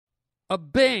A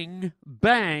bing,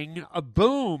 bang, a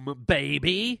boom,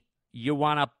 baby. You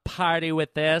want to party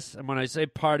with this? And when I say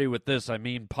party with this, I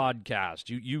mean podcast.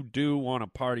 You do want to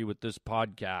party with this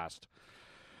podcast.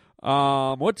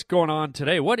 What's going on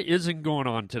today? What isn't going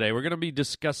on today? We're going to be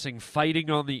discussing fighting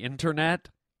on the internet.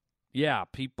 Yeah,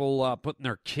 people putting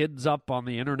their kids up on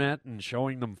the internet and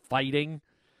showing them fighting.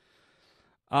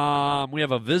 We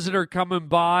have a visitor coming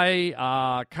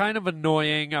by, kind of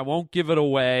annoying. I won't give it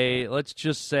away. Let's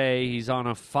just say he's on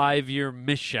a 5-year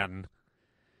mission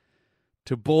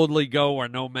to boldly go where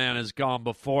no man has gone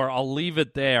before. I'll leave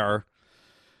it there.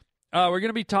 We're going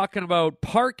to be talking about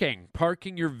parking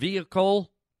your vehicle,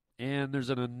 and there's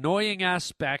an annoying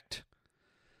aspect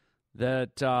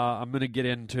that I'm going to get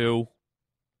into.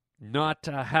 Not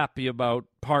happy about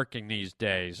parking these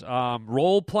days.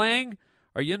 Role-playing.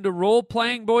 Are you into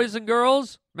role-playing, boys and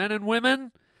girls, men and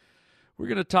women? We're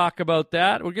going to talk about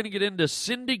that. We're going to get into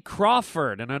Cindy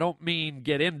Crawford, and I don't mean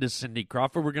get into Cindy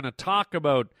Crawford. We're going to talk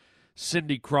about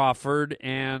Cindy Crawford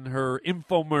and her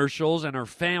infomercials and her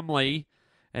family,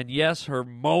 and yes, her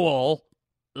mole.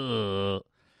 And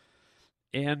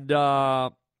then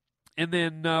we're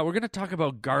going to talk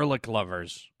about garlic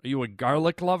lovers. Are you a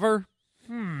garlic lover?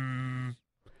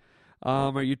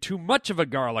 Are you too much of a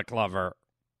garlic lover?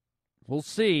 We'll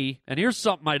see. And here's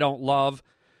something I don't love.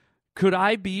 Could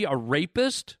I be a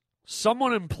rapist?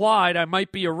 Someone implied I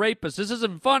might be a rapist. This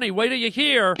isn't funny. Wait till you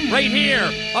hear. Right here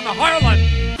on the Harland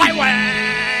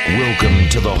Highway. Welcome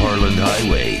to the Harland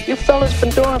Highway. You fellas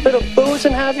been doing a bit of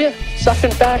boozing, have you?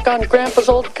 Sucking back on Grandpa's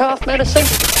old cough medicine?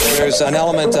 There's an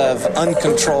element of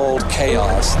uncontrolled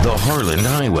chaos. The Harland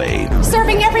Highway.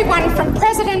 Serving everyone from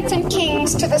presidents and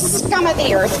kings to the scum of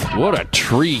the earth. What a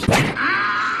treat.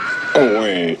 Oh,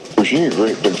 wait. Was she a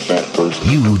great big fat person?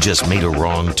 You just made a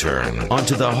wrong turn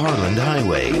onto the Harland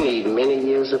Highway. You need many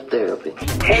years of therapy.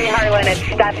 Hey, Harlan, it's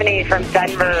Stephanie from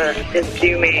Denver. Just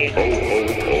do me.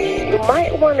 You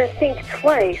might want to think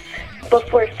twice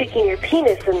before sticking your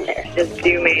penis in there. Just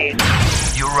do me.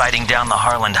 You're riding down the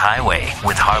Harland Highway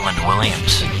with Harland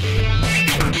Williams.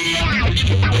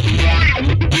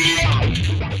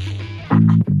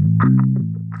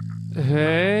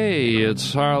 Hey,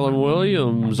 it's Harland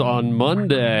Williams on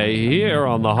Monday here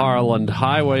on the Harland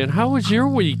Highway. And how was your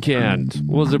weekend?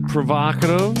 Was it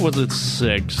provocative? Was it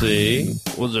sexy?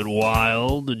 Was it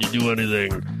wild? Did you do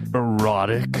anything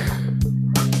erotic?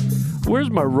 Where's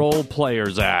my role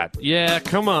players at? Yeah,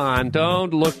 come on.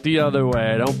 Don't look the other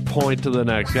way. Don't point to the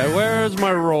next guy. Where's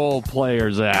my role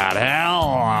players at?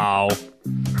 Hello.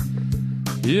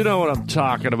 You know what I'm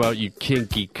talking about, you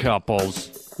kinky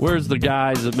couples. Where's the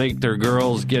guys that make their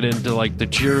girls get into, like, the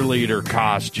cheerleader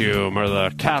costume or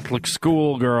the Catholic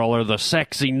schoolgirl or the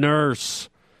sexy nurse?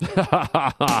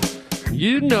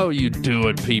 You know you do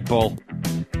it, people.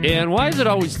 And why is it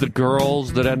always the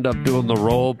girls that end up doing the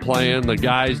role playing? The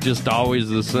guys just always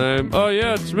the same? Oh,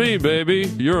 yeah, it's me,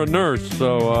 baby. You're a nurse,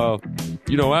 so,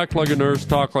 act like a nurse,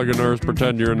 talk like a nurse,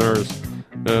 pretend you're a nurse,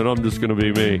 and I'm just gonna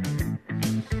be me.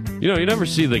 You never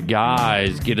see the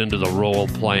guys get into the role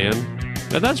playing.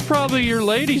 And that's probably your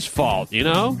lady's fault,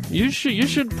 You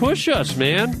should push us,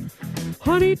 man.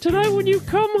 Honey, tonight when you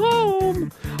come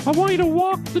home, I want you to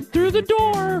walk through the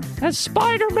door as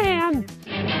Spider-Man.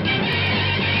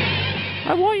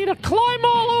 I want you to climb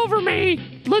all over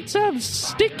me. Let's have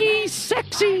sticky,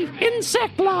 sexy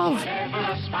insect love.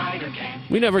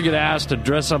 We never get asked to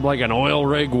dress up like an oil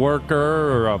rig worker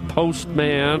or a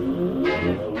postman.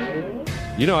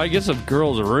 I guess if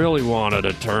girls really wanted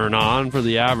to turn on, for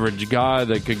the average guy,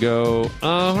 they could go,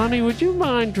 honey, would you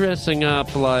mind dressing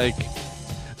up like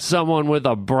someone with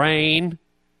a brain?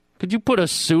 Could you put a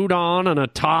suit on and a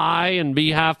tie and be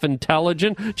half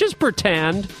intelligent? Just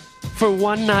pretend. For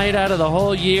one night out of the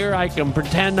whole year, I can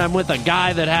pretend I'm with a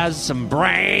guy that has some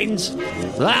brains.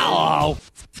 Hello.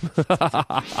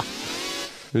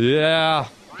 Yeah,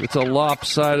 it's a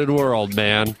lopsided world,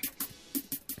 man.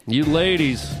 You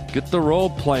ladies, get the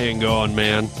role-playing going,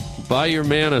 man. Buy your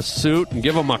man a suit and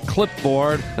give him a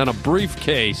clipboard and a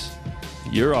briefcase.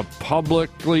 You're a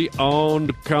publicly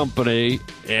owned company,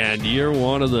 and you're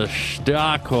one of the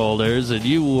stockholders, and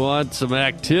you want some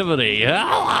activity.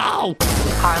 Hello!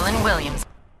 Harland Williams.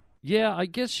 Yeah, I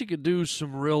guess you could do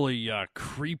some really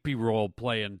creepy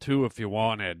role-playing, too, if you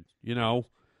wanted,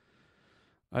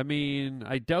 I mean,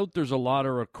 I doubt there's a lot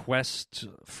of requests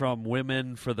from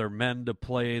women for their men to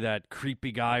play that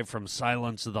creepy guy from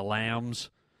Silence of the Lambs.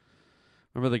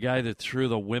 Remember the guy that threw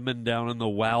the women down in the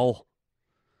well?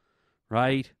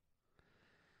 Right?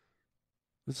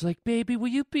 It's like, baby, will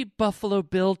you be Buffalo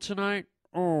Bill tonight?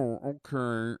 Oh,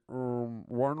 okay.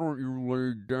 Why don't you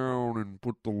lay down and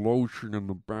put the lotion in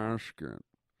the basket?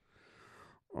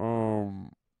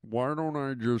 why don't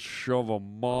I just shove a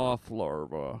moth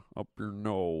larva up your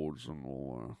nose and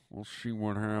we'll see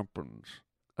what happens.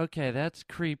 Okay, that's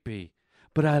creepy,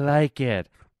 but I like it.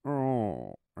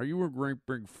 Oh, are you a great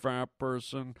big fat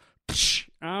person? Psh,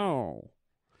 ow.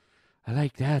 I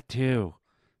like that too.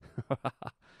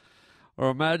 Or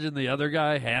imagine the other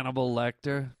guy, Hannibal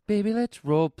Lecter. Baby, let's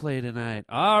role play tonight.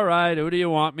 All right, who do you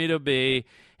want me to be?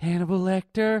 Hannibal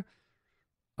Lecter?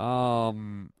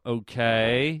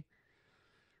 Okay.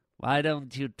 Why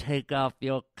don't you take off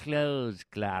your clothes,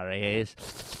 Clarice?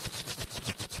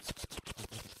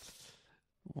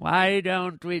 Why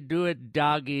don't we do it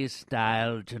doggy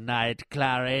style tonight,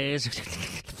 Clarice?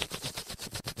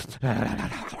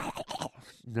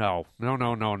 No.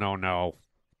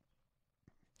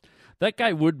 That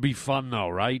guy would be fun, though,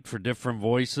 right, for different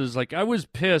voices. Like, I was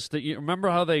pissed that you remember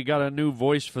how they got a new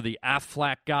voice for the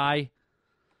Aflac guy,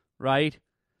 right?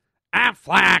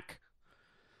 Aflac!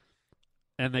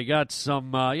 And they got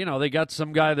some, they got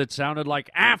some guy that sounded like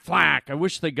Aflac. I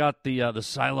wish they got the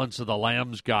Silence of the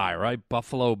Lambs guy, right?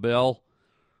 Buffalo Bill.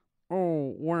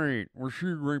 Oh, wait, was she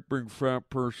a great big fat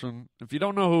person? If you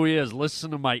don't know who he is,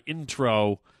 listen to my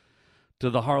intro to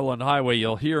the Harland Highway.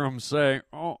 You'll hear him say,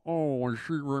 oh, was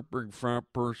she a great big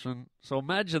fat person? So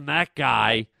imagine that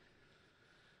guy,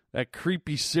 that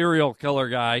creepy serial killer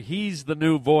guy. He's the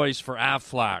new voice for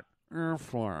Aflac.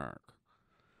 Aflac.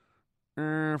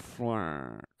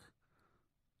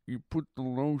 You put the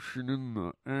lotion in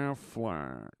the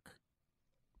Aflac.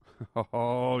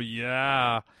 Oh,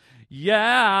 yeah.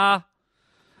 Yeah.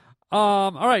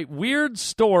 All right, weird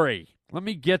story. Let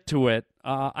me get to it.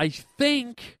 I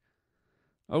think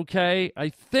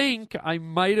I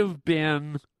might have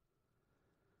been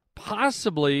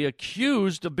possibly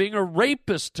accused of being a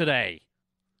rapist today.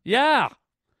 Yeah.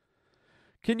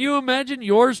 Can you imagine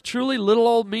yours truly, little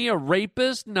old me, a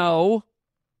rapist? No.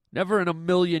 Never in a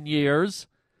million years.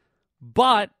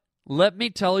 But let me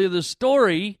tell you the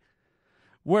story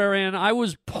wherein I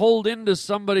was pulled into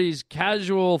somebody's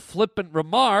casual, flippant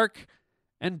remark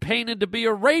and painted to be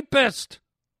a rapist.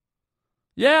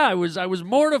 Yeah, I was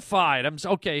mortified.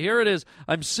 Okay, here it is.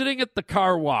 I'm sitting at the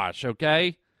car wash,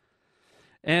 okay?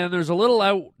 And there's a little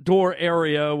outdoor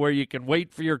area where you can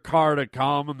wait for your car to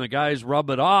come, and the guys rub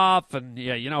it off and,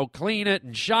 clean it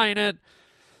and shine it.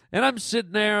 And I'm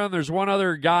sitting there, and there's one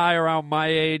other guy around my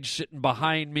age sitting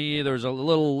behind me. There's a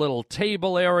little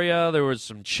table area. There was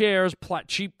some chairs,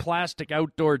 cheap plastic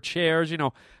outdoor chairs.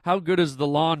 How good is the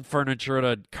lawn furniture at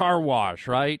a car wash,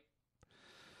 right?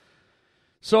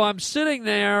 So I'm sitting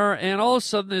there, and all of a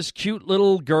sudden this cute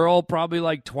little girl, probably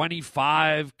like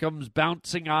 25, comes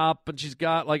bouncing up, and she's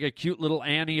got like a cute little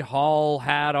Annie Hall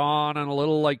hat on and a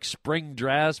little like spring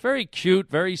dress. Very cute,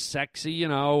 very sexy,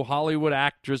 Hollywood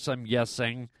actress, I'm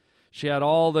guessing. She had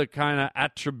all the kind of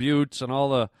attributes and all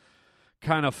the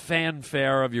kind of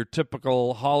fanfare of your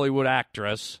typical Hollywood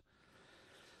actress.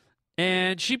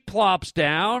 And she plops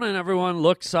down, and everyone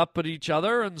looks up at each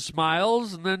other and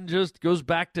smiles, and then just goes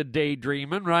back to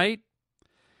daydreaming, right?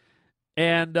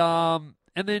 And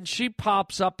then she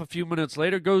pops up a few minutes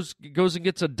later, goes and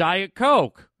gets a Diet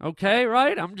Coke. Okay,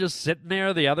 right? I'm just sitting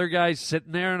there. The other guy's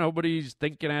sitting there. Nobody's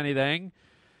thinking anything.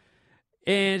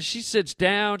 And she sits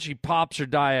down. She pops her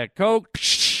Diet Coke,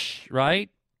 right?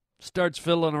 Starts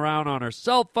fiddling around on her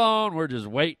cell phone. We're just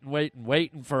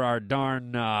waiting for our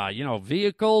darn,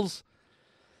 vehicles.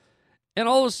 And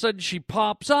all of a sudden she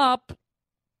pops up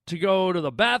to go to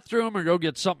the bathroom or go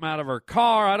get something out of her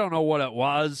car. I don't know what it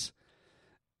was.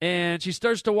 And she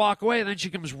starts to walk away, and then she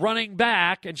comes running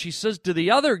back, and she says to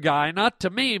the other guy, not to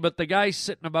me, but the guy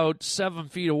sitting about 7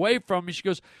 feet away from me, she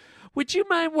goes, "Would you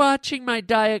mind watching my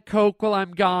Diet Coke while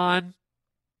I'm gone?"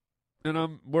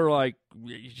 And we're like,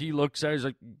 he looks at her, he's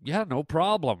like, "Yeah, no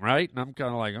problem," right? And I'm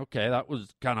kind of like, okay, that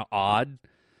was kind of odd.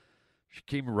 She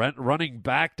came running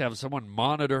back to have someone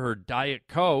monitor her Diet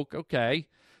Coke. Okay.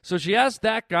 So she asked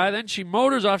that guy, then she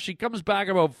motors off. She comes back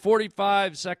about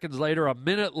 45 seconds later, a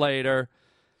minute later,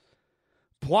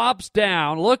 plops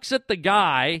down, looks at the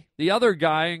guy, the other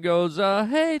guy, and goes,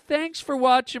 "Hey, thanks for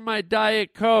watching my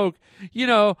Diet Coke.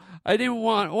 I didn't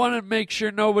want to make sure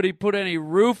nobody put any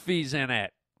roofies in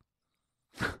it."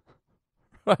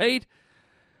 Right?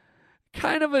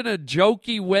 Kind of in a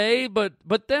jokey way, but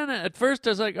then at first I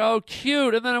was like, oh,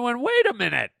 cute. And then I went, wait a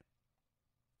minute.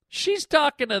 She's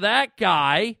talking to that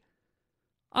guy.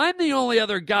 I'm the only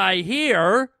other guy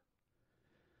here.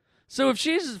 So if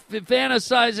she's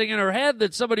fantasizing in her head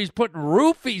that somebody's putting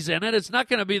roofies in it, it's not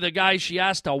going to be the guy she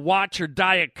asked to watch her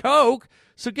Diet Coke.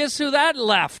 So guess who that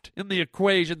left in the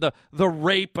equation, the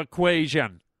rape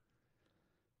equation?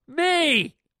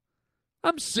 Me.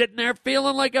 I'm sitting there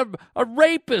feeling like a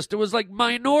rapist. It was like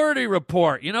Minority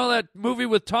Report. You know that movie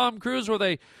with Tom Cruise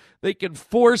where they can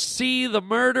foresee the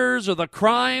murders or the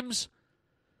crimes?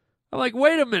 I'm like,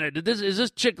 wait a minute. Is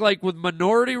this chick like with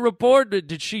Minority Report?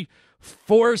 Did she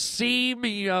foresee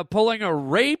me pulling a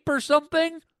rape or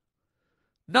something?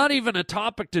 Not even a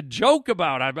topic to joke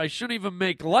about. I shouldn't even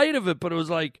make light of it, but it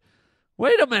was like,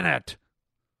 wait a minute.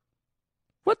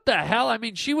 What the hell? I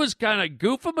mean, she was kind of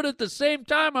goofing, but at the same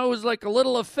time, I was like a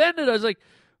little offended. I was like,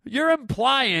 you're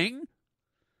implying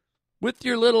with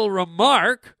your little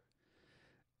remark,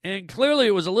 and clearly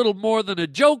it was a little more than a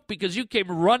joke because you came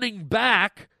running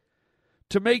back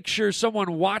to make sure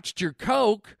someone watched your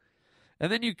coke,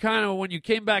 and then you kind of, when you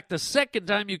came back the second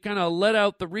time, you kind of let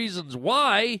out the reasons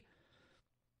why,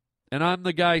 and I'm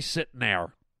the guy sitting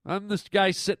there. I'm this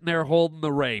guy sitting there holding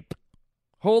the rape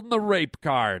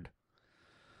card.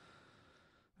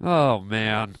 Oh,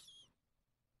 man.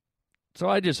 So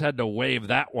I just had to wave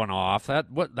that one off.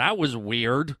 That was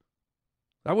weird.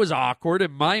 That was awkward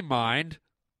in my mind.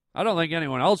 I don't think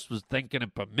anyone else was thinking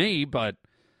it but me, but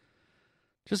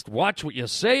just watch what you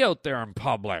say out there in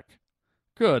public.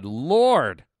 Good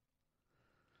Lord.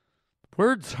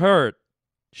 Words hurt.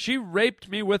 She raped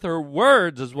me with her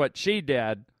words is what she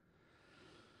did.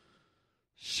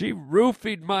 She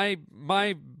roofied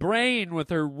my brain with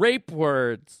her rape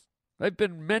words. I've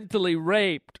been mentally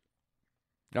raped.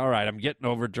 All right, I'm getting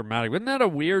over dramatic. Isn't that a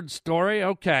weird story?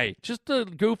 Okay, just a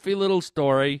goofy little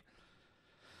story.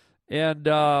 And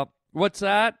what's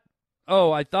that?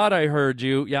 Oh, I thought I heard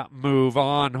you. Yeah, move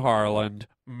on, Harland.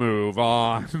 Move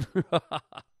on.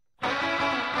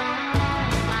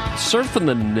 Surfing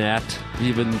the net,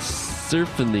 even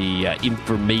surfing the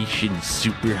information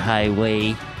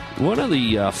superhighway. One of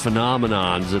the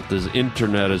phenomenons that this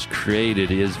internet has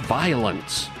created is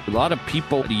violence. A lot of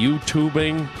people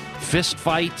YouTubing fist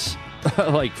fights,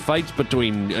 like fights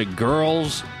between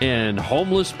girls and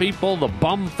homeless people, the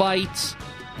bum fights.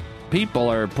 People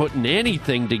are putting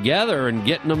anything together and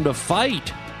getting them to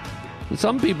fight. And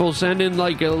some people send in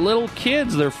like little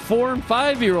kids, they're 4 and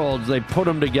 5-year-olds, they put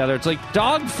them together. It's like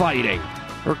dog fighting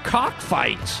or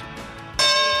cockfights.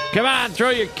 Come on,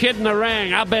 throw your kid in the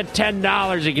ring. I'll bet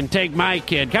 $10 you can take my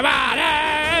kid. Come on.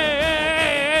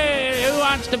 Hey, who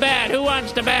wants to bet? Who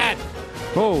wants to bet?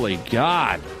 Holy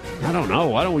God. I don't know.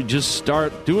 Why don't we just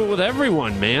do it with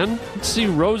everyone, man? Let's see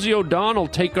Rosie O'Donnell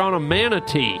take on a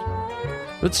manatee.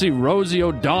 Let's see Rosie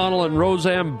O'Donnell and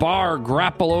Roseanne Barr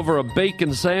grapple over a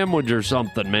bacon sandwich or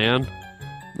something, man.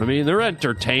 I mean, they're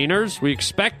entertainers. We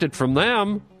expect it from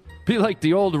them. Be like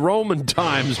the old Roman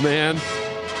times, man.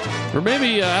 Or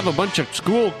maybe have a bunch of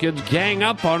school kids gang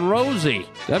up on Rosie.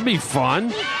 That'd be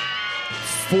fun.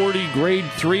 40 grade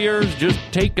 3ers just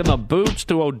taking the boots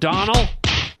to O'Donnell.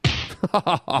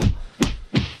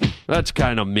 That's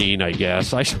kind of mean, I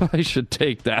guess. I should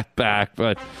take that back,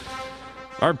 but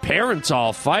our parents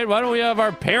all fight. Why don't we have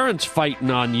our parents fighting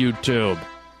on YouTube?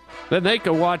 Then they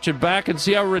can watch it back and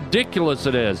see how ridiculous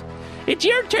it is. It's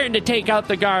your turn to take out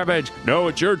the garbage. No,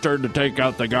 it's your turn to take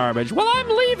out the garbage. Well, I'm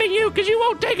leaving you because you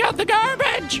won't take out the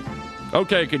garbage.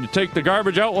 Okay, can you take the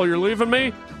garbage out while you're leaving me?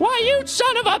 Why, you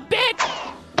son of a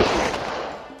bitch!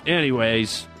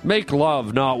 Anyways, make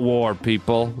love, not war,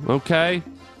 people, okay?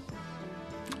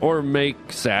 Or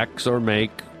make sex, or make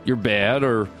your bed,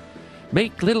 or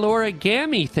make little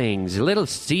origami things, little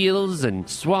seals and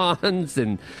swans,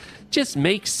 and just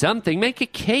make something. Make a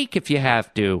cake if you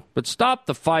have to, but stop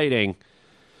the fighting.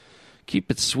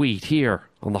 Keep it sweet here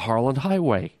on the Harland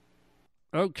Highway.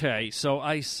 Okay, so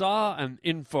I saw an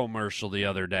infomercial the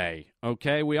other day,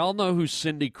 okay? We all know who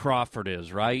Cindy Crawford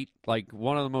is, right? Like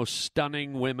one of the most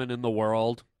stunning women in the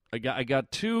world. I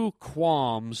got two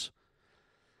qualms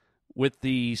with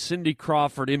the Cindy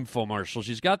Crawford infomercial.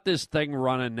 She's got this thing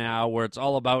running now where it's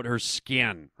all about her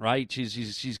skin, right?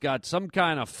 She's got some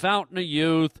kind of fountain of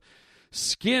youth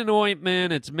skin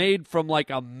ointment. It's made from like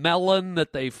a melon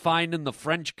that they find in the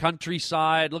French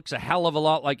countryside. Looks a hell of a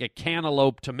lot like a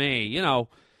cantaloupe to me, you know.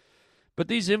 But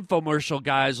these infomercial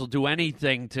guys will do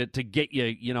anything to get you,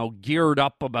 you know, geared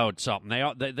up about something.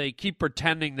 They keep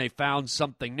pretending they found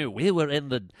something new. We were in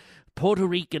the Puerto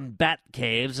Rican bat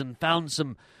caves and found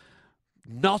some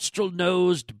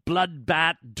nostril-nosed blood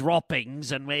bat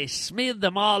droppings, and we smeared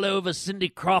them all over Cindy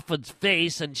Crawford's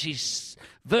face, and she's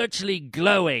virtually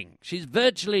glowing. She's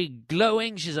virtually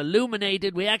glowing. She's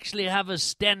illuminated. We actually have her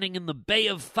standing in the Bay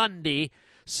of Fundy,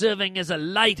 serving as a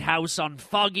lighthouse on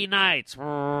foggy nights.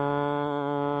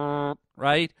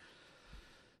 Right?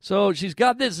 So she's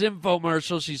got this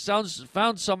infomercial. She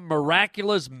found some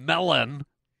miraculous melon.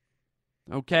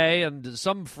 Okay, and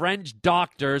some French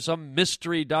doctor, some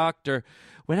mystery doctor,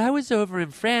 when I was over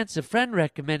in France, a friend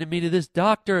recommended me to this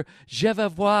doctor,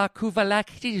 Genevieve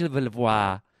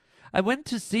Couvalac. I went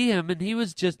to see him, and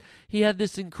he had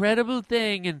this incredible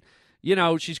thing, and, you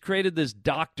know, she's created this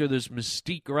doctor, this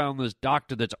mystique around this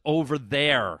doctor that's over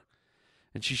there.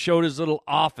 And she showed his little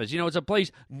office. You know, it's a place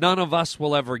none of us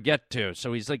will ever get to.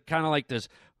 So he's like kind of like this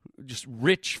just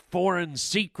rich foreign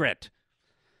secret.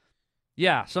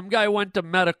 Yeah, some guy went to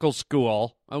medical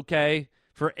school, okay,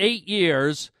 for 8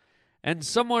 years. And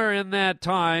somewhere in that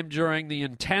time, during the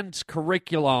intense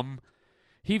curriculum,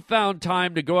 he found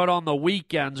time to go out on the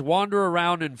weekends, wander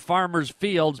around in farmers'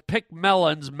 fields, pick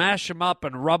melons, mash them up,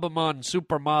 and rub them on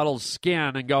supermodels'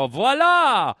 skin and go,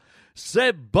 voila!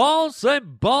 C'est bon, c'est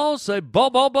bon, c'est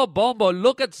bon, bon, bon, bon, bon.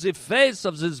 Look at the face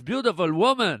of this beautiful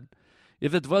woman.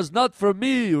 If it was not for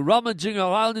me rummaging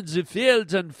around in the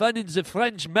fields and finding the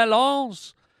French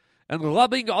melons and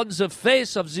rubbing on the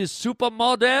face of this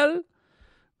supermodel,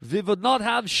 we would not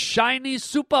have shiny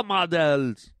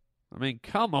supermodels. I mean,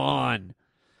 come on.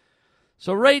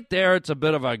 So right there, it's a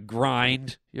bit of a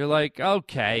grind. You're like,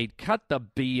 okay, cut the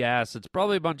BS. It's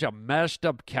probably a bunch of meshed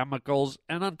up chemicals.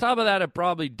 And on top of that, it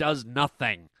probably does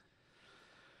nothing.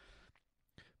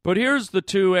 But here's the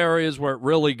two areas where it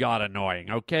really got annoying,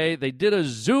 okay? They did a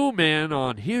zoom in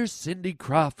on, here's Cindy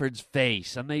Crawford's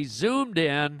face. And they zoomed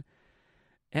in.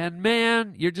 And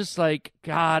man, you're just like,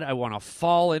 God, I want to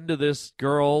fall into this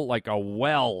girl like a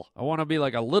well. I want to be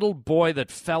like a little boy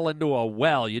that fell into a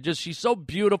well. She's so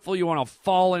beautiful, you want to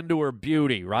fall into her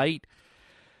beauty, right?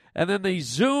 And then they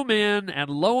zoom in, and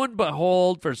lo and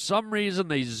behold, for some reason,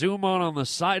 they zoom on the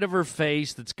side of her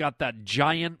face that's got that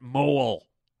giant mole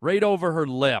right over her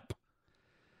lip.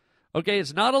 Okay,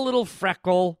 it's not a little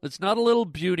freckle. It's not a little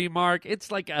beauty mark. It's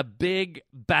like a big,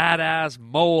 badass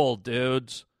mole,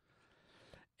 dudes.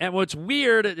 And what's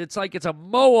weird, it's like it's a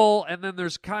mole, and then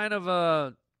there's kind of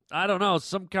a, I don't know,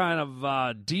 some kind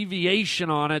of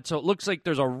deviation on it, so it looks like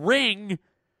there's a ring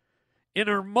in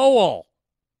her mole.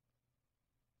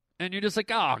 And you're just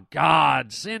like, oh,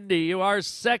 God, Cindy, you are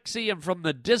sexy, and from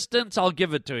the distance, I'll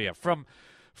give it to you. From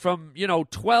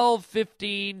 12,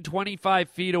 15, 25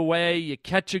 feet away, you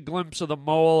catch a glimpse of the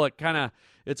mole.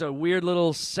 It's a weird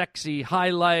little sexy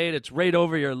highlight. It's right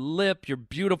over your lip, your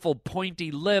beautiful pointy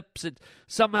lips.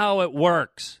 Somehow it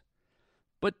works.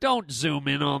 But don't zoom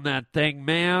in on that thing,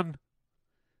 man.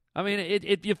 I mean,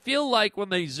 you feel like when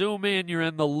they zoom in, you're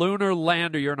in the lunar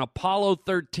lander, you're in Apollo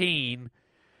 13,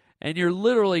 and you're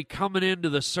literally coming into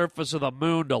the surface of the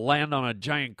moon to land on a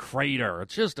giant crater.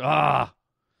 It's just, So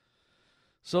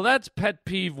that's pet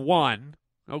peeve 1.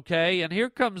 Okay, and here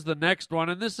comes the next one,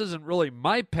 and this isn't really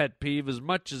my pet peeve as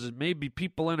much as it may be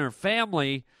people in her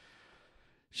family.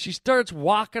 She starts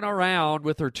walking around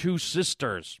with her 2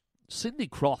 sisters. Cindy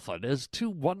Crawford has 2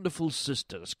 wonderful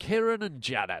sisters, Karen and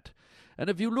Janet. And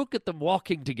if you look at them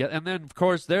walking together, and then, of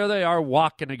course, there they are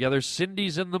walking together.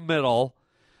 Cindy's in the middle,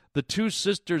 the 2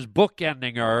 sisters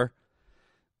bookending her.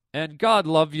 And God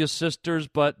love you, sisters,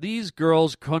 but these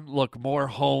girls couldn't look more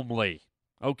homely,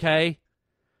 okay?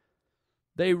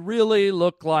 They really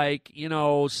look like,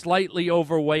 slightly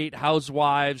overweight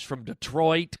housewives from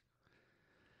Detroit.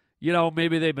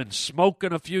 Maybe they've been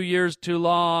smoking a few years too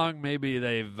long. Maybe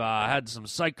they've had some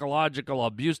psychological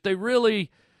abuse. They really,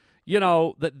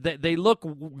 they look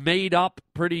made up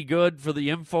pretty good for the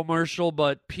infomercial,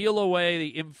 but peel away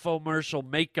the infomercial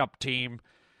makeup team,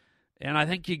 and I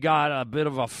think you got a bit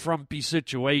of a frumpy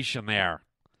situation there.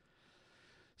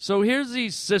 So here's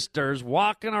these sisters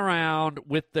walking around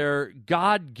with their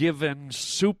God-given,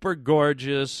 super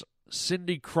gorgeous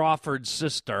Cindy Crawford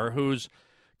sister who's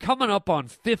coming up on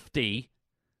 50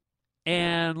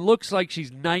 and looks like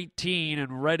she's 19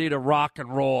 and ready to rock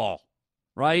and roll,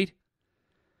 right?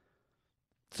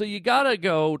 So you got to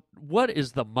go, what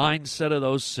is the mindset of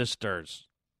those sisters?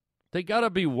 They got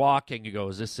to be walking. You go,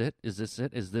 is this it? Is this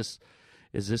it?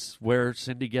 Is this where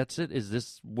Cindy gets it? Is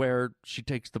this where she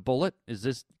takes the bullet? Is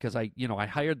this because I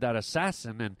hired that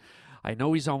assassin and I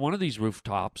know he's on one of these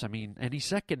rooftops. I mean, any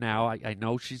second now, I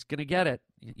know she's going to get it.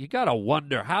 You got to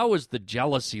wonder, how is the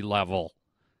jealousy level?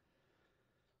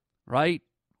 Right?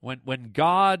 When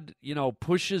God,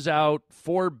 pushes out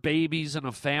 4 babies in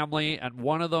a family and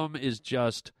one of them is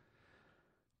just,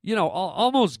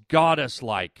 almost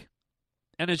goddess-like.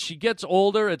 And as she gets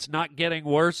older, it's not getting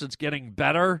worse, it's getting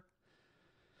better.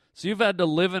 So you've had to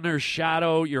live in her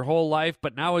shadow your whole life,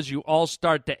 but now as you all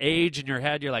start to age in your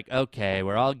head, you're like, okay,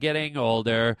 we're all getting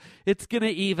older. It's going to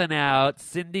even out.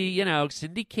 Cindy,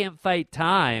 Cindy can't fight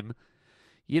time.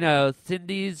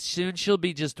 Cindy's, she'll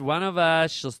be just one of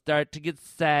us. She'll start to get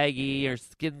saggy. Her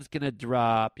skin's going to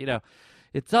drop.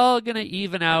 It's all going to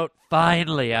even out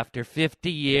finally after 50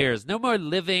 years. No more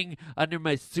living under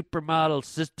my supermodel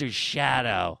sister's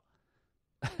shadow.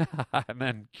 And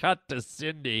then cut to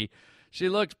Cindy. She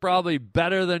looks probably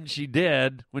better than she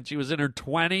did when she was in her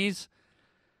 20s.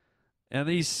 And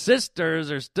these sisters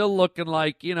are still looking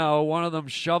like, you know, one of them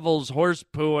shovels horse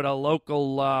poo at a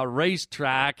local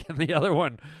racetrack, and the other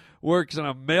one works in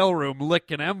a mailroom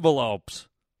licking envelopes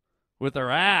with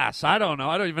her ass. I don't know.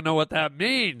 I don't even know what that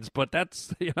means, but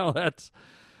that's, you know,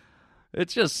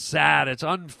 it's just sad. It's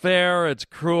unfair. It's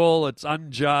cruel. It's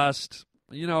unjust.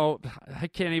 You know, I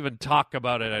can't even talk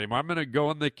about it anymore. I'm going to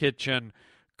go in the kitchen,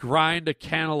 grind a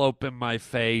cantaloupe in my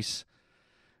face,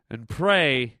 and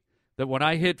pray that when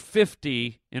I hit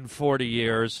 50 in 40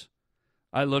 years,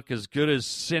 I look as good as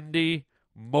Cindy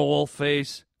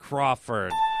Moleface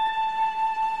Crawford.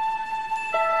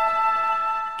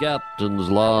 Captain's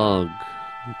log.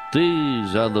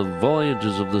 These are the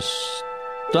voyages of the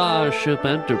Starship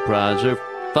Enterprise, her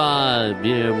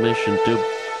 5-year mission to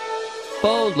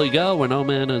boldly go where no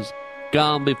man has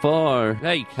gone before.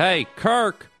 Hey,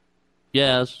 Kirk.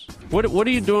 Yes? What are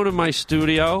you doing in my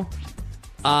studio?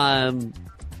 I'm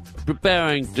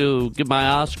preparing to give my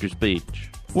Oscar speech.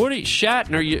 What are you,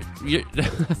 Shatner?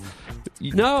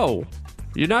 You no,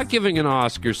 you're not giving an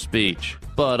Oscar speech.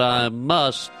 But I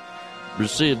must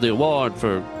receive the award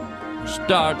for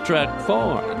Star Trek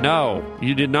 4. No,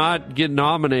 you did not get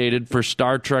nominated for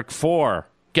Star Trek 4.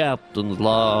 Captain's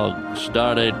log,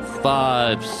 stardate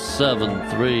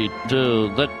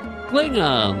 5732. The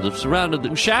Klingons have surrounded the...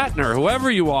 Shatner, whoever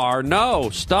you are, no,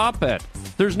 stop it.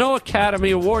 There's no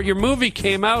Academy Award. Your movie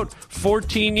came out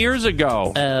 14 years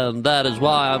ago. And that is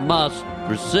why I must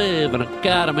receive an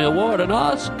Academy Award, an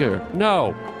Oscar.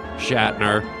 No,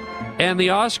 Shatner. And the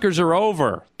Oscars are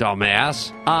over,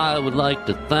 dumbass. I would like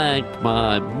to thank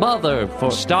my mother for...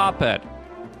 Stop it.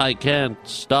 I can't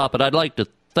stop it. I'd like to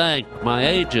thank my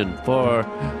agent for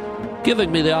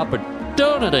giving me the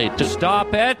opportunity to...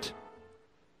 Stop it.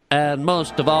 And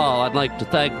most of all, I'd like to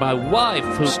thank my wife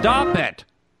who... Stop it.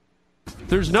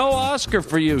 There's no Oscar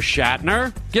for you,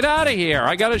 Shatner. Get out of here.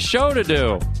 I got a show to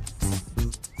do.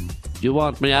 You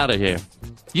want me out of here?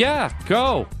 Yeah,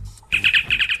 go.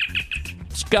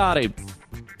 Scotty,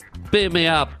 beam me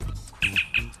up.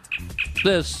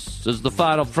 This is the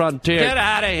final frontier. Get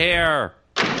out of here.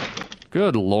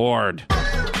 Good Lord.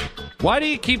 Why do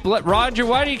you keep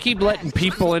letting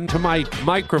people into my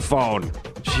microphone?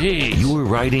 Jeez. You were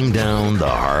riding down the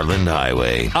Harland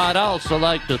Highway. I'd also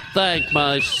like to thank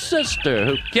my sister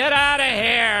who... Get out of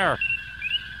here.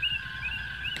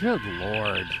 Good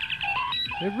Lord.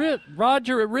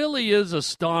 Roger, it really is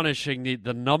astonishing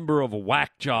the number of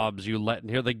whack jobs you let in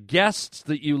here, the guests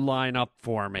that you line up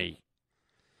for me.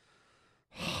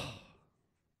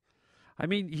 I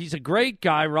mean, he's a great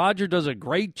guy. Roger does a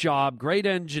great job, great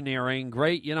engineering,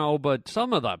 great, but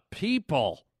some of the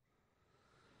people.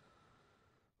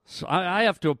 So I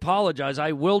have to apologize.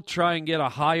 I will try and get a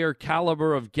higher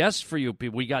caliber of guests for you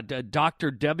people. We got Dr.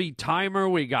 Debbie Timer.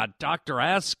 We got Dr.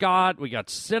 Ascot. We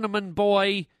got Cinnamon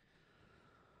Boy.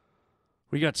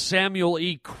 We got Samuel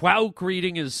E. Quauk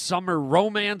reading his summer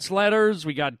romance letters.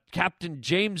 We got Captain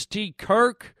James T.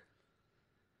 Kirk.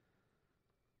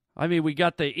 I mean, we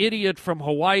got the idiot from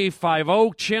Hawaii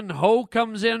Five-0. Chin Ho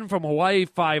comes in from Hawaii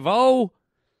Five-0.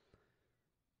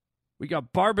 We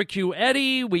got Barbecue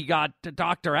Eddie. We got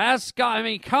Dr. Ascot. I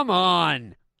mean, come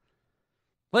on.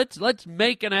 Let's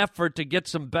make an effort to get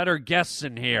some better guests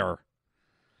in here.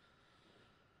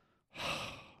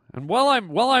 And while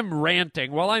I'm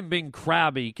ranting, while I'm being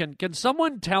crabby, can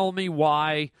someone tell me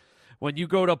why when you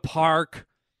go to park,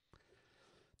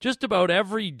 just about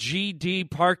every GD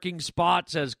parking spot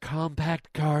says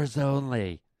compact cars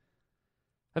only?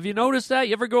 Have you noticed that?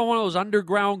 You ever go in one of those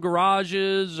underground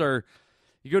garages or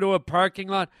you go to a parking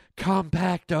lot?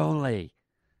 Compact only.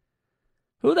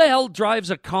 Who the hell drives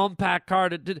a compact car?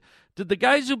 Did the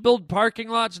guys who build parking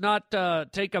lots not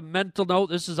take a mental note?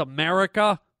 This is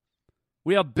America.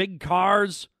 We have big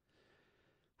cars.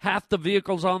 Half the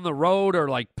vehicles on the road are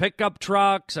like pickup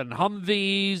trucks and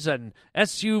Humvees and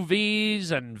SUVs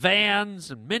and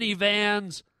vans and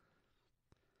minivans.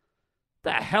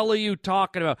 The hell are you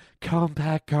talking about?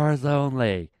 Compact cars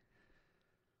only.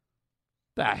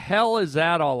 The hell is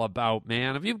that all about,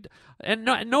 man?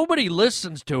 Nobody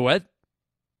listens to it,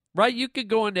 right? You could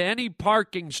go into any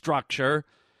parking structure,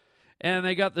 and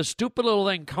they got the stupid little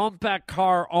thing, compact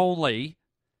car only,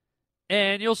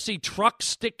 and you'll see trucks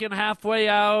sticking halfway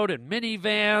out and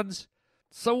minivans.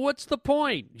 So what's the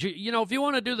point? If you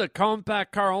want to do the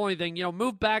compact car only thing,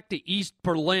 move back to East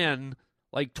Berlin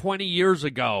like 20 years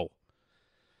ago,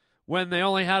 when they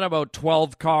only had about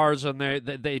 12 cars, and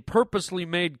they purposely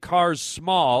made cars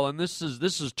small, and this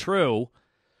is true.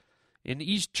 In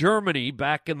East Germany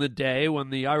back in the day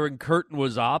when the Iron Curtain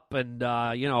was up and,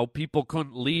 people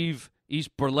couldn't leave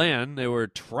East Berlin, they were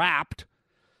trapped.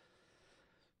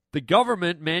 The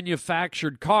government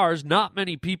manufactured cars. Not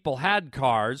many people had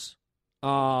cars.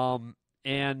 And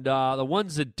the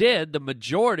ones that did, the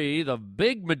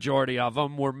big majority of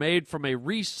them were made from a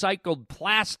recycled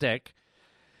plastic,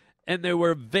 and they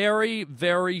were very,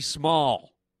 very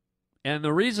small. And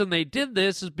the reason they did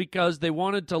this is because they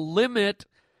wanted to limit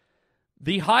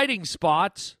the hiding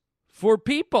spots for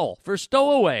people, for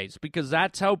stowaways, because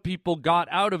that's how people got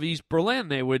out of East Berlin.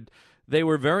 They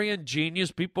were very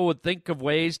ingenious. People would think of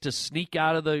ways to sneak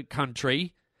out of the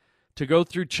country, to go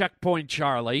through Checkpoint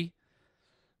Charlie.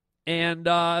 And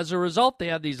as a result, they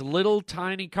had these little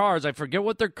tiny cars. I forget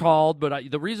what they're called, but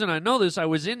the reason I know this, I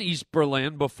was in East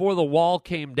Berlin before the wall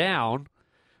came down,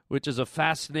 which is a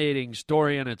fascinating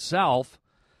story in itself.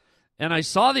 And I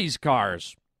saw these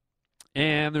cars.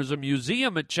 And there's a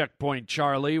museum at Checkpoint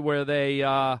Charlie where they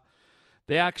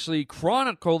actually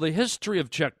chronicle the history of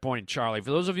Checkpoint Charlie.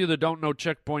 For those of you that don't know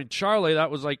Checkpoint Charlie,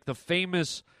 that was like the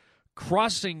famous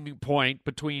crossing point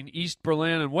between East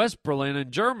Berlin and West Berlin in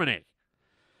Germany.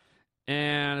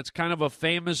 And it's kind of a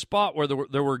famous spot where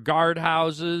there were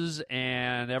guardhouses,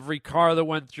 and every car that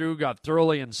went through got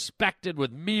thoroughly inspected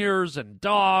with mirrors and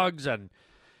dogs and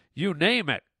you name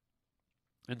it.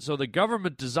 And so the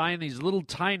government designed these little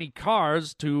tiny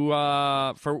cars to,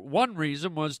 for one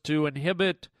reason, was to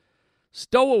inhibit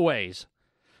stowaways.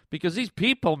 Because these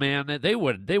people, man, they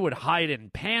would hide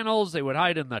in panels, they would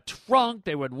hide in the trunk,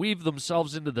 they would weave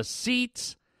themselves into the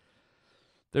seats.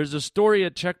 There's a story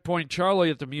at Checkpoint Charlie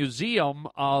at the museum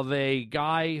of a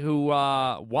guy who,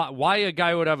 why a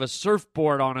guy would have a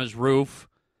surfboard on his roof,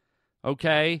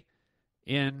 okay?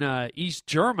 In East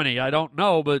Germany, I don't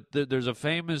know, but there's a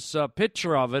famous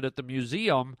picture of it at the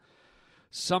museum.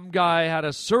 Some guy had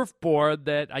a surfboard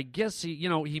that I guess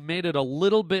he made it a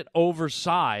little bit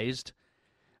oversized,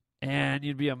 and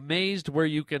you'd be amazed where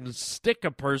you can stick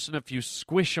a person if you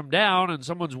squish them down, and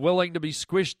someone's willing to be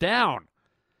squished down.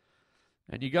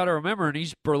 And you got to remember, in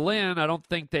East Berlin, I don't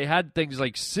think they had things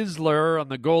like Sizzler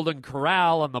and the Golden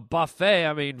Corral and the buffet.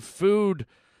 I mean, food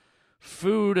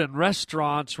and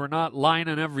restaurants were not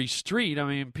lining every street. I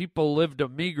mean, people lived a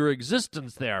meager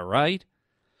existence there, right?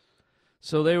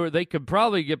 So they could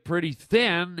probably get pretty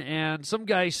thin, and some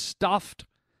guy stuffed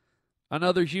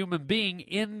another human being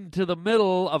into the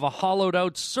middle of a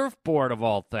hollowed-out surfboard, of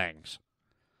all things.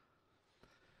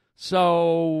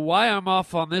 So why I'm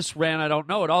off on this rant, I don't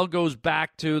know. It all goes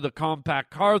back to the compact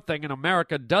car thing in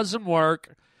America. Doesn't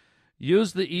work.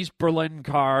 Use the East Berlin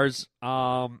cars.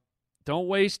 Don't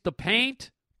waste the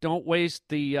paint. Don't waste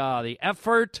the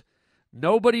effort.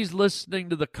 Nobody's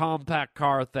listening to the compact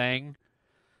car thing.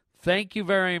 Thank you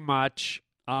very much.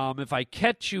 If I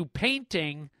catch you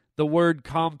painting the word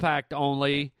compact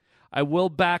only, I will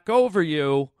back over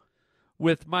you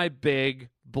with my big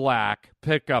black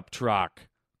pickup truck.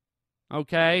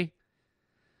 Okay?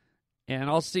 And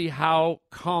I'll see how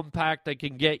compact I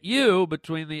can get you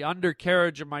between the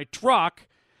undercarriage of my truck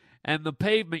and the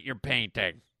pavement you're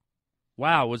painting.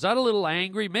 Wow, was that a little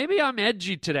angry? Maybe I'm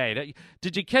edgy today.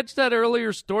 Did you catch that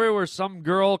earlier story where some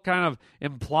girl kind of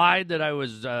implied that I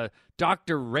was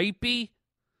Dr. Rapey?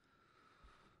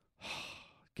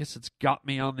 Guess it's got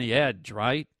me on the edge,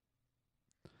 right?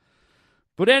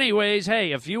 But anyways,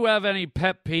 hey, if you have any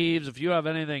pet peeves, if you have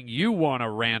anything you want to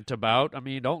rant about, I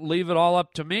mean, don't leave it all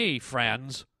up to me,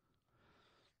 friends.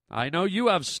 I know you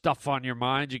have stuff on your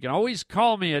mind. You can always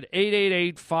call me at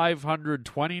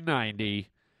 888-500-2090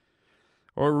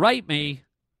 or write me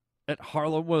at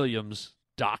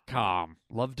harlanwilliams.com.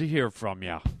 Love to hear from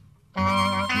you.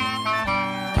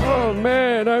 Oh,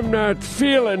 man, I'm not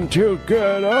feeling too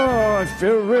good. Oh, I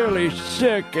feel really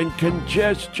sick and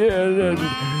congestion, and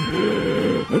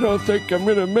I don't think I'm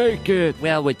going to make it.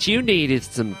 Well, what you need is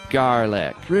some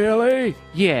garlic. Really?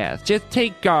 Yes, just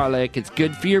take garlic. It's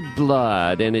good for your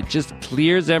blood, and it just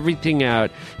clears everything out.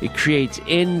 It creates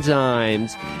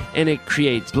enzymes, and it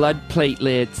creates blood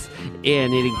platelets,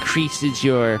 and it increases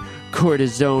your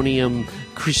cortisonium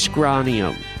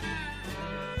criscronium.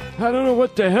 I don't know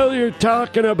what the hell you're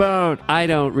talking about. I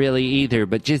don't really either,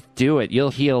 but just do it. You'll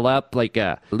heal up like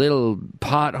a little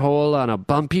pothole on a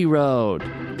bumpy road.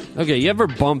 Okay, you ever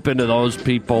bump into those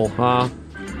people, huh?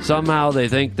 Somehow they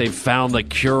think they've found the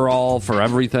cure-all for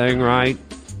everything, right?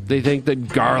 They think that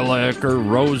garlic or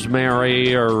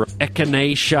rosemary or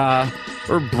echinacea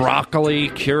or broccoli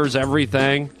cures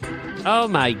everything. Oh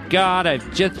my God,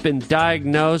 I've just been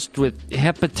diagnosed with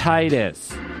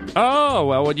hepatitis. Oh,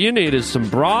 well, what you need is some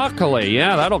broccoli.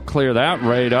 Yeah, that'll clear that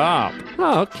right up.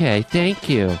 Oh, okay, thank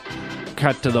you.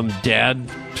 Cut to them dead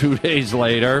 2 days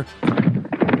later.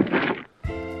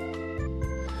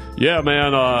 Yeah,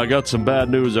 man, I got some bad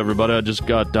news, everybody. I just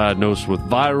got diagnosed with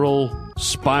viral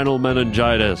spinal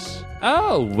meningitis.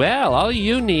 Oh, well, all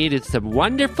you need is some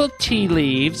wonderful tea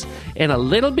leaves and a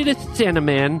little bit of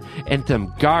cinnamon and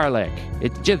some garlic.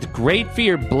 It's just great for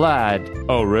your blood.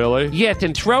 Oh, really? Yes,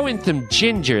 and throw in some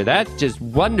ginger. That's just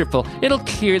wonderful. It'll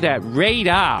clear that right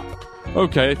up.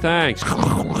 Okay, thanks.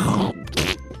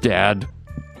 Dad.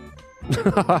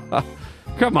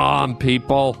 Come on,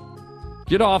 people.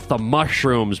 Get off the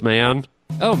mushrooms, man.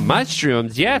 Oh,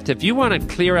 mushrooms, yes. If you want to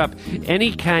clear up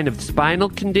any kind of spinal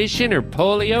condition or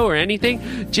polio or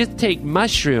anything, just take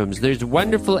mushrooms. There's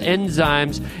wonderful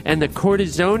enzymes, and the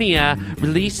cortisonia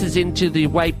releases into the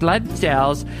white blood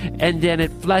cells, and then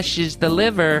it flushes the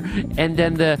liver, and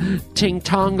then the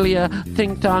ting-tonglia,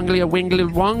 wingly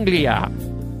wonglia.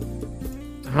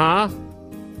 Huh?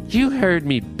 You heard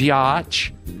me,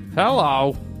 biatch.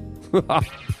 Hello.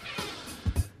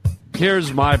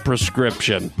 Here's my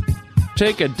prescription.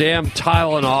 Take a damn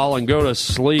Tylenol and go to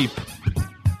sleep.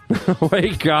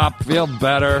 Wake up, feel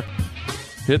better.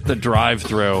 Hit the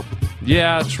drive-thru.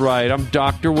 Yeah, that's right. I'm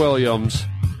Dr. Williams.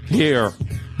 Here,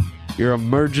 your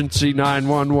emergency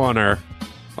 911er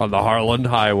on the Harland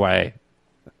Highway.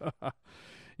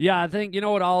 Yeah, I think, you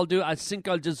know what I'll do? I think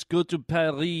I'll just go to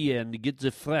Paris and get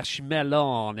the fresh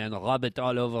melon and rub it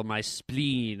all over my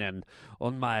spleen and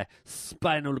on my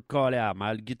spinal column.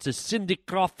 I'll get the Cindy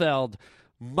Crawford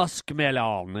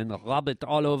muskmelon and rub it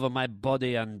all over my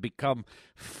body and become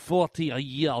 40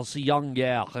 years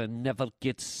younger and never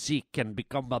get sick and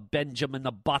become a Benjamin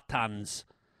Buttons.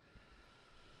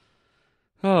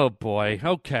 Oh, boy.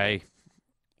 Okay.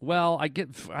 Well, I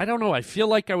don't know. I feel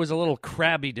like I was a little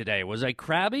crabby today. Was I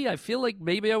crabby? I feel like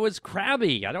maybe I was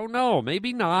crabby. I don't know.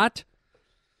 Maybe not.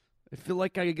 I feel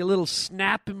like I get a little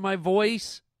snap in my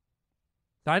voice.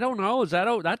 I don't know.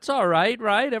 That's all right,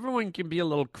 right? Everyone can be a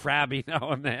little crabby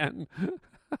now and then.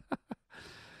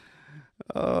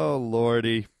 Oh,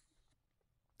 Lordy.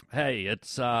 Hey,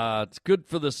 it's good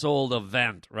for this old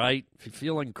event, right? If you're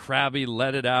feeling crabby,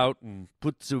 let it out and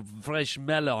put some fresh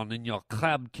melon in your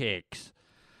crab cakes.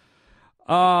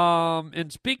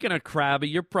 And speaking of crabby,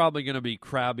 you're probably going to be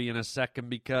crabby in a second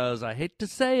because I hate to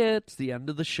say it, it's the end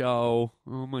of the show.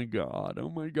 Oh my God, oh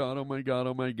my God, oh my God,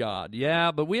 oh my God.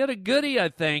 Yeah, but we had a goodie, I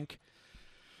think.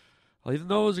 Even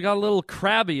though it got a little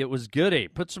crabby, it was goodie.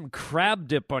 Put some crab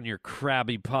dip on your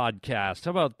crabby podcast.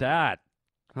 How about that?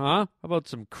 Huh? How about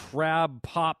some crab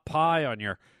pot pie on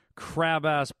your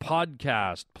crab-ass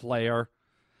podcast, player?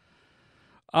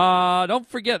 Don't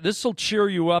forget, this will cheer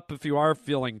you up if you are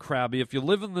feeling crabby. If you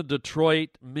live in the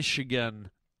Detroit, Michigan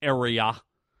area,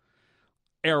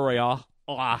 don't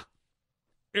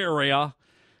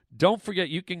forget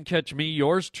you can catch me,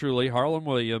 yours truly, Harlan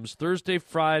Williams, Thursday,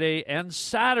 Friday, and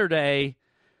Saturday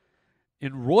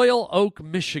in Royal Oak,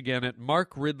 Michigan at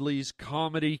Mark Ridley's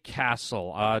Comedy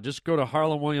Castle. Just go to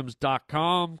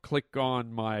harlanwilliams.com, click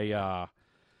on my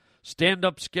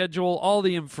stand-up schedule. All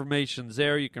the information's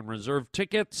there. You can reserve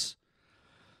tickets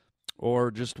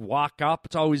or just walk up.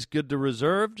 It's always good to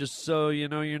reserve just so you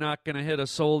know you're not going to hit a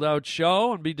sold-out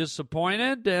show and be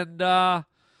disappointed. And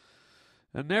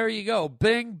there you go.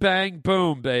 Bing, bang,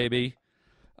 boom, baby.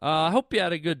 I hope you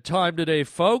had a good time today,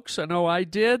 folks. I know I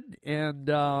did. And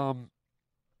I'm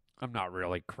not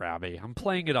really crabby. I'm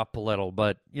playing it up a little,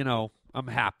 but, you know, I'm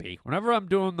happy. Whenever I'm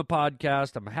doing the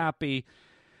podcast, I'm happy.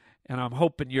 And I'm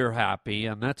hoping you're happy,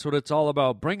 and that's what it's all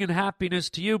about, bringing happiness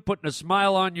to you, putting a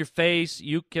smile on your face.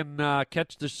 You can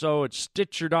catch the show at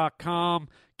Stitcher.com,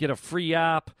 get a free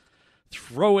app,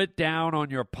 throw it down on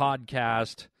your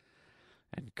podcast,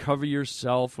 and cover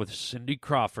yourself with Cindy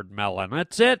Crawford melon.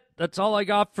 That's it. That's all I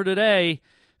got for today.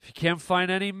 If you can't find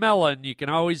any melon, you can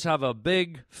always have a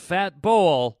big, fat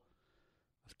bowl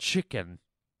of chicken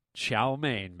chow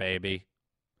mein, baby.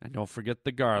 And don't forget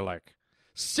the garlic.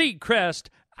 Seacrest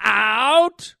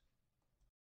out!